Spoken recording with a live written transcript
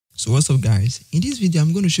So what's up guys, in this video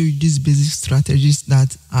I'm going to show you these basic strategies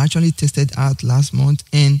that I actually tested out last month,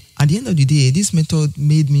 and at the end of the day this method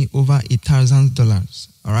made me over $1,000.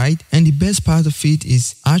 Alright, and the best part of it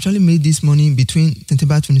is I actually made this money between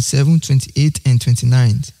September 27, 28 and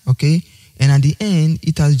 29, okay, and at the end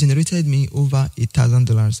it has generated me over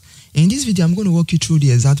 $1,000. In this video I'm going to walk you through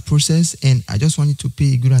the exact process, and I just want you to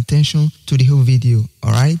pay good attention to the whole video.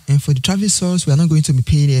 Alright, and for the traffic source we are not going to be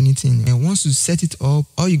paying anything, and once you set it up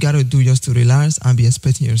all you gotta do just to relax and be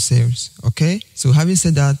expecting your sales. Okay, so having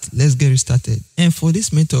said that, let's get started. And for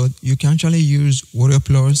this method you can actually use Warrior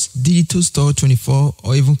Plus, Digital Store 24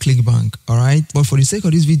 or even Clickbank. Alright, but for the sake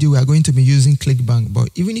of this video we are going to be using Clickbank, but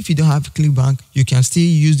even if you don't have Clickbank you can still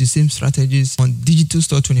use the same strategies on Digital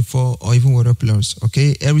Store 24 or even Warrior Plus.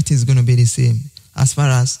 Okay, everything is going to be the same as far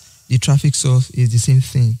as the traffic source is the same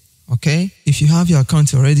thing. Okay, if you have your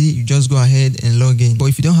account already you just go ahead and log in, but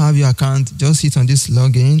if you don't have your account just hit on this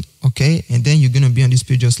login, okay, and then you're going to be on this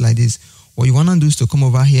page just like this. What you want to do is to come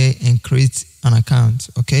over here and create an account.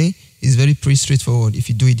 Okay, it's very pretty straightforward if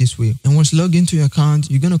you do it this way. And once you log into your account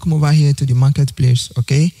you're going to come over here to the marketplace.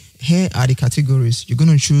 Okay, here are the categories. You're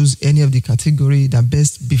going to choose any of the category that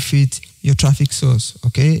best befit your traffic source.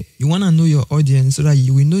 Okay, you want to know your audience so that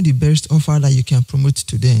you will know the best offer that you can promote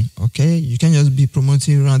to them. Okay, you can't just be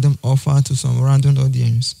promoting random offer to some random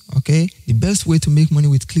audience. Okay, the best way to make money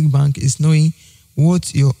with Clickbank is knowing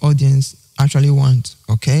what your audience actually want.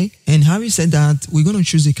 Okay, and having said that, we're going to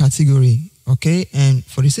choose a category. Okay, and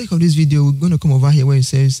for the sake of this video we're going to come over here where it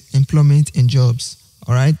says employment and jobs.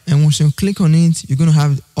 Alright, and once you click on it you're going to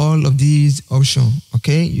have all of these options.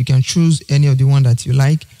 Okay, you can choose any of the one that you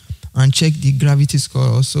like and check the gravity score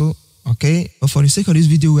also. Okay, but for the sake of this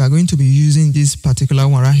video we are going to be using this particular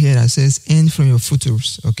one right here that says earn from your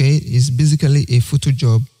photos. Okay, it's basically a photo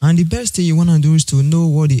job, and the best thing you want to do is to know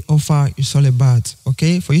what the offer is all about.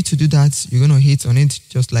 Okay, for you to do that you're going to hit on it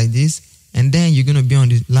just like this, and then you're going to be on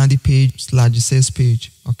the landing page / the sales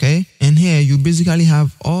page. Okay, and here you basically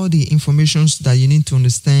have all the information that you need to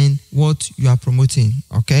understand what you are promoting.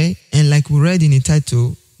 Okay, and like we read in the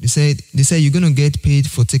title, they said you're going to get paid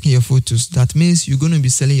for taking your photos. That means you're going to be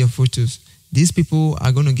selling your photos. These people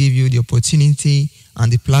are going to give you the opportunity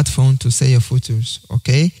and the platform to sell your photos.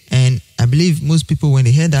 Okay, and I believe most people when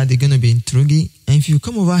they hear that they're going to be intrigued. And if you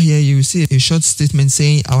come over here you will see a short statement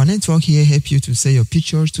saying our network here help you to sell your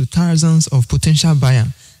pictures to thousands of potential buyers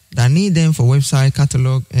that need them for website,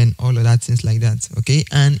 catalog and all of that, things like that. Okay,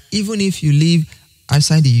 and even if you live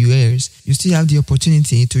outside the US, you still have the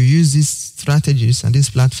opportunity to use these strategies and this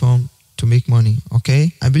platform to make money.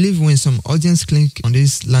 Okay, I believe when some audience click on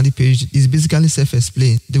this landing page, it's basically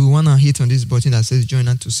self-explained. They will want to hit on this button that says join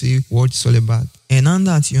to see what it's all about. And now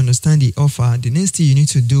that you understand the offer, the next thing you need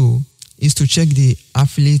to do is to check the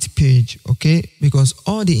affiliate page. Okay, because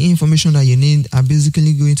all the information that you need are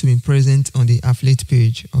basically going to be present on the affiliate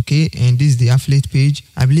page. Okay, and this is the affiliate page.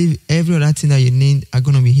 I believe every other thing that you need are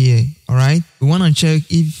going to be here. Alright, we want to check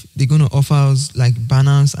if they're going to offer us like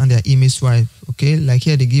banners and their image swipe. Okay, like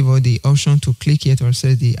here they give us the option to click here to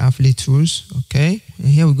access the affiliate tools. Okay, and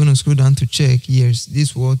here we're going to scroll down to check. Yes, this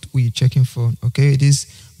is what we're checking for. Okay, this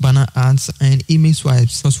banner ads and image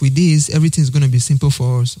swipes. Because with this everything is going to be simple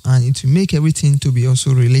for us, and it will make everything to be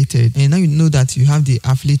also related. And now you know that you have the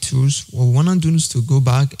affiliate tools. What we want to do is to go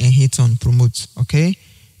back and hit on promote. Okay,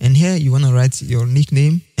 and here you want to write your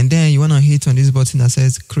nickname, and then you want to hit on this button that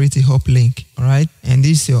says create a hop link. Alright, and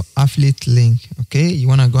this is your affiliate link. Okay, you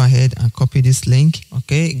want to go ahead and copy this link.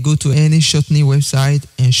 Okay, go to any shortening website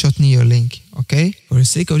and shorten your link. Okay, for the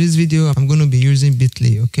sake of this video I'm going to be using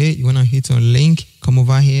Bitly. Okay, you want to hit on link, come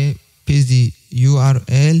over here, paste the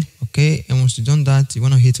URL. Okay, and once you've done that you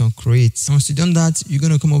want to hit on create. And once you've done that you're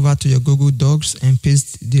going to come over to your Google Docs and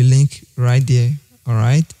paste the link right there.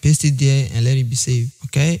 Alright, paste it there and let it be saved.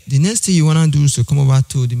 Okay, the next thing you want to do is to come over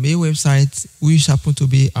to the main website which happen to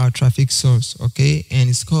be our traffic source. Okay, and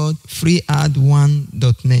it's called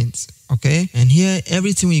freead1.net. Okay, and here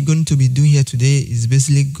everything we're going to be doing here today is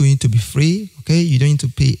basically going to be free. Okay, you don't need to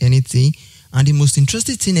pay anything. And the most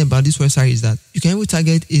interesting thing about this website is that you can even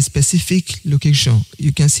target a specific location.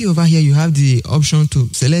 You can see over here you have the option to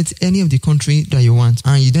select any of the country that you want,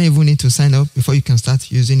 and you don't even need to sign up before you can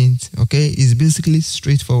start using it. Okay, it's basically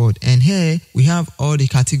straightforward. And here we have all the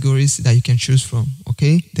categories that you can choose from.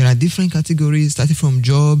 Okay, there are different categories starting from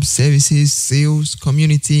jobs, services, sales,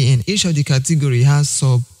 community, and each of the category has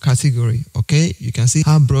subcategory. Okay, you can see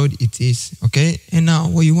how broad it is. Okay, and now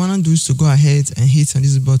what you want to do is to go ahead and hit on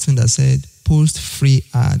this button that said post free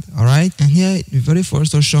ad. Alright, and here the very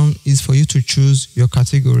first option is for you to choose your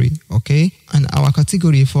category. Okay, and our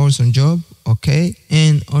category falls on job. okay?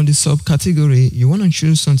 And on the subcategory, you want to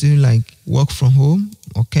choose something like work from home,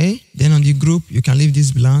 okay? Then on the group, you can leave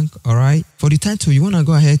this blank, all right? For the title, you want to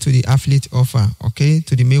go ahead to the affiliate offer, okay?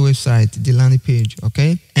 To the main website, the landing page,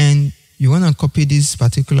 okay? And you want to copy this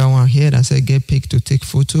particular one here that says get picked to take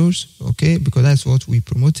photos, okay? Because that's what we're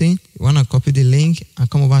promoting. You want to copy the link and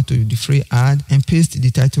come over to the free ad and paste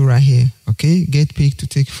the title right here, okay? Get picked to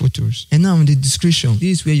take photos. And now in the description,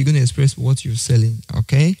 this is where you're going to express what you're selling,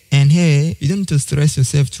 okay? And here, you don't need to stress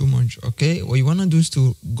yourself too much, okay? What you want to do is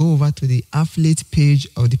to go over to the affiliate page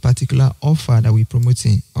of the particular offer that we're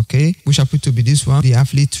promoting, okay? Which happen to be this one, the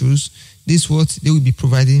affiliate tools. This is what they will be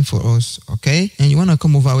providing for us, okay? And you want to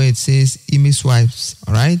come over where it says image swipes,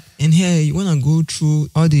 all right? And here, you want to go through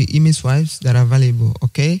all the image swipes that are available,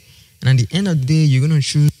 okay? And at the end of the day, you're going to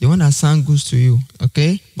choose the one that sounds good to you,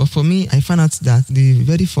 okay? But for me, I found out that the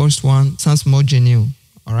very first one sounds more genuine,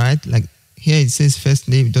 all right? Like here it says first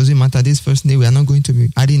name. It doesn't matter this first name. We are not going to be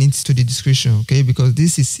adding it to the description, okay? Because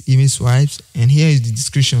this is image swipes and here is the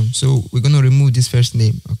description. So we're going to remove this first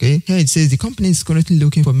name, okay? Here it says the company is currently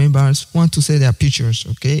looking for members who want to sell their pictures,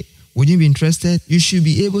 okay? Would you be interested? You should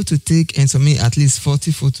be able to take and submit at least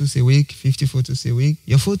 40 photos a week, 50 photos a week.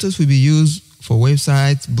 Your photos will be used for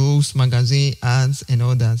websites, books, magazine, ads, and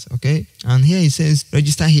others, okay? And here it says,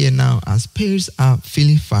 register here now as pairs are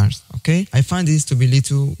filling fast, okay? I find this to be a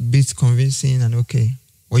little bit convincing and okay.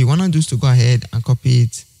 What you want to do is to go ahead and copy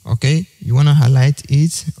it, okay? You want to highlight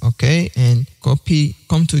it, okay? And copy,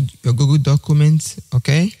 come to your Google documents,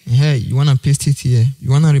 okay? And here, you want to paste it here.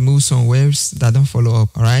 You want to remove some words that don't follow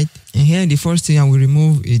up, all right? And here, the first thing I will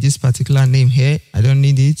remove is this particular name here. I don't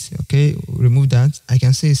need it, okay? Remove that. I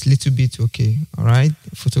can say it's a little bit okay, all right?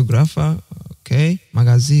 Photographer, okay?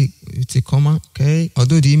 Magazine, it's a comma, okay?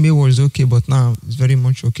 Although the email was okay, but now it's very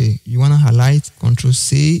much okay. You want to highlight, Control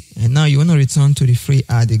C, and now you want to return to the free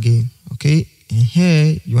ad again, okay? And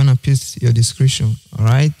here, you want to paste your description, all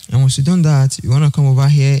right? And once you've done that, you want to come over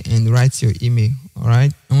here and write your email, all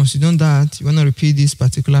right? And once you've done that, you want to repeat this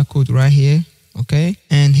particular code right here, okay?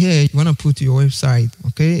 And here, you want to put your website,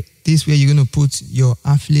 okay? This way, you're going to put your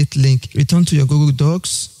affiliate link. Return to your Google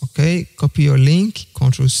Docs, okay? Copy your link,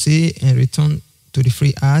 Control C, and return to the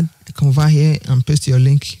free ad. Come over here and paste your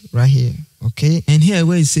link right here, okay? And here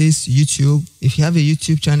where it says YouTube, if you have a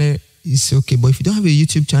YouTube channel, it's okay. But if you don't have a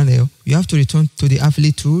YouTube channel, you have to return to the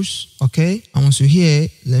affiliate tools, okay? And once you're here,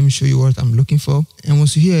 let me show you what I'm looking for. And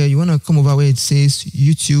once you're here, you want to come over where it says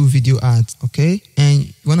YouTube video ads, okay? And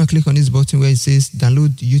you want to click on this button where it says download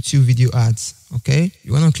YouTube video ads, okay?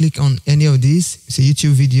 You want to click on any of these. It's a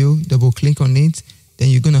YouTube video, double click on it. Then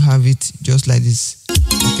you're going to have it just like this,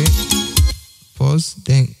 okay? Pause,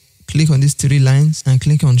 then click on these three lines and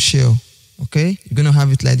click on share, okay? You're going to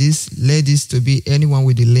have it like this. Let this to be anyone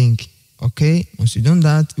with the link. Okay, once you've done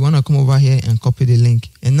that, you want to come over here and copy the link.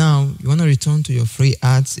 And now you want to return to your free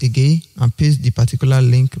ads again and paste the particular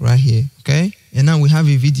link right here. Okay, and now we have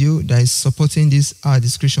a video that is supporting this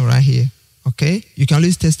description right here. Okay, you can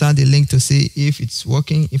always test out the link to see if it's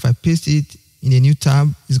working. If I paste it in a new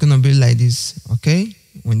tab, it's going to be like this. Okay,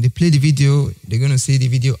 when they play the video, they're going to see the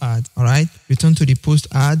video ad. All right, return to the post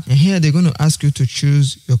ad, and here they're going to ask you to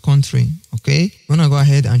choose your country. Okay, you want to go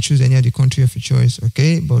ahead and choose any of the country of your choice.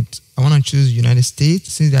 Okay, but I want to choose United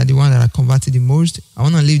States since they are the one that are converted the most. I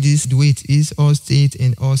want to leave this the way it is, all states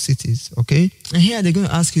and all cities, okay? And here they're going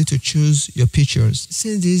to ask you to choose your pictures.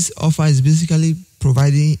 Since this offer is basically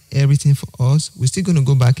providing everything for us, we're still going to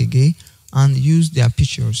go back again and use their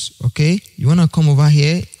pictures, okay? You want to come over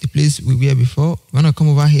here, the place we were before. You want to come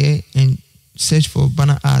over here and search for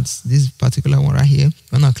banner ads, this particular one right here.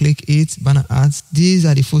 You want to click it, banner ads. These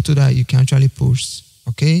are the photos that you can actually post,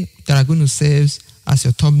 okay? That are going to serve as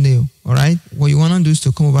your thumbnail, all right? What you want to do is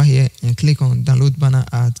to come over here and click on download banner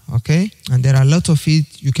ad, okay? And there are a lot of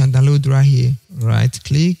it you can download right here. Right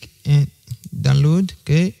click and download,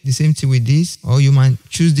 okay? The same thing with this, or you might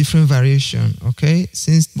choose different variation, okay?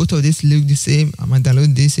 Since both of these look the same, I'm gonna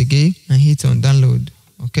download this again and hit on download,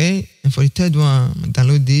 okay? And for the third one, I'm gonna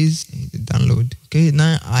download this, download, okay?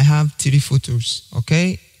 Now I have 3 photos,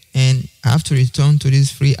 okay? And I have to return to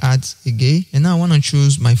these free ads again. And now I want to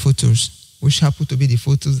choose my photos, which happen to be the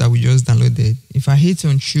photos that we just downloaded. If I hit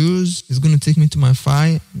on choose, it's going to take me to my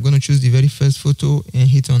file. I'm going to choose the very first photo and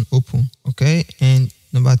hit on open, okay? And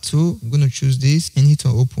number 2, I'm going to choose this and hit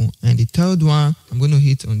on open. And the third one, I'm going to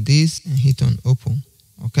hit on this and hit on open,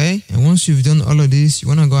 okay? And once you've done all of this, you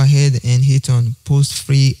want to go ahead and hit on post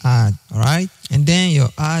free ad, all right? And then your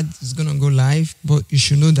ad is going to go live, but you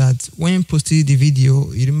should know that when posting the video,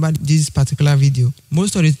 you remember this particular video,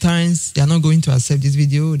 most of the times they are not going to accept this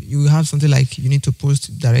video. You will have something like you need to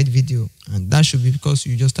post direct video, and that should be because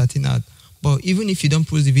you're just starting out. But even if you don't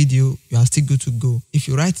post the video, you are still good to go. If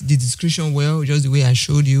you write the description well, just the way I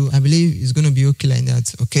showed you, I believe it's going to be okay like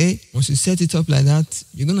that, okay? Once you set it up like that,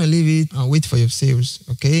 you're going to leave it and wait for your sales,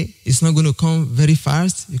 okay? It's not going to come very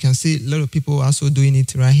fast. You can see a lot of people also doing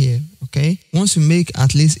it right here, okay? Once you make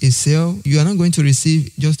at least a sale, you are not going to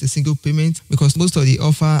receive just a single payment because most of the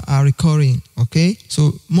offer are recurring, okay?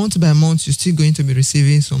 So month by month, you're still going to be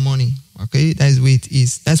receiving some money, okay? That is the way it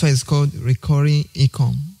is. That's why it's called recurring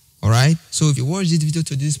income. Alright, so if you watch this video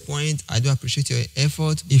to this point, I do appreciate your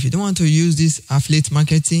effort. If you don't want to use this affiliate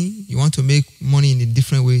marketing, you want to make money in a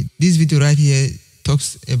different way, this video right here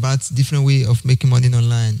talks about different way of making money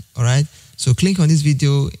online. Alright, so click on this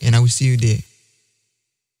video and I will see you there.